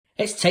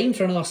It's time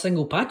for another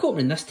single pack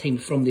opening, this time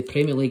from the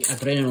Premier League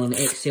Adrenalyn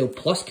XL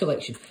Plus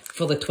collection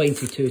for the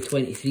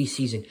 22-23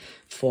 season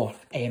for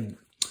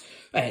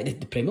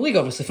the Premier League,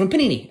 obviously, from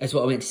Panini, is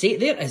what I meant to say.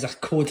 There is a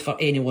code for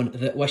anyone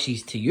that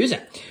wishes to use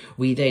it.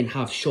 We then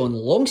have Sean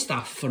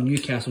Longstaff for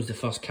Newcastle's the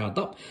first card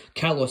up,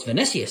 Carlos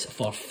Vinicius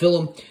for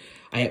Fulham,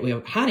 we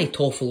have Harry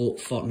Toffolo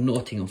for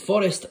Nottingham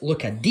Forest,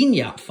 Luca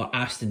Digne for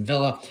Aston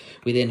Villa.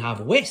 We then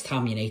have West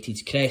Ham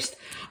United's crest.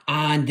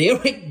 And there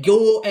we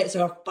go. It's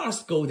our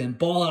first golden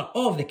baller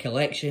of the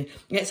collection.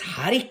 It's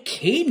Harry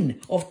Kane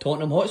of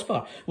Tottenham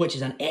Hotspur, which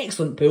is an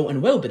excellent pull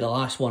and will be the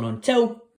last one until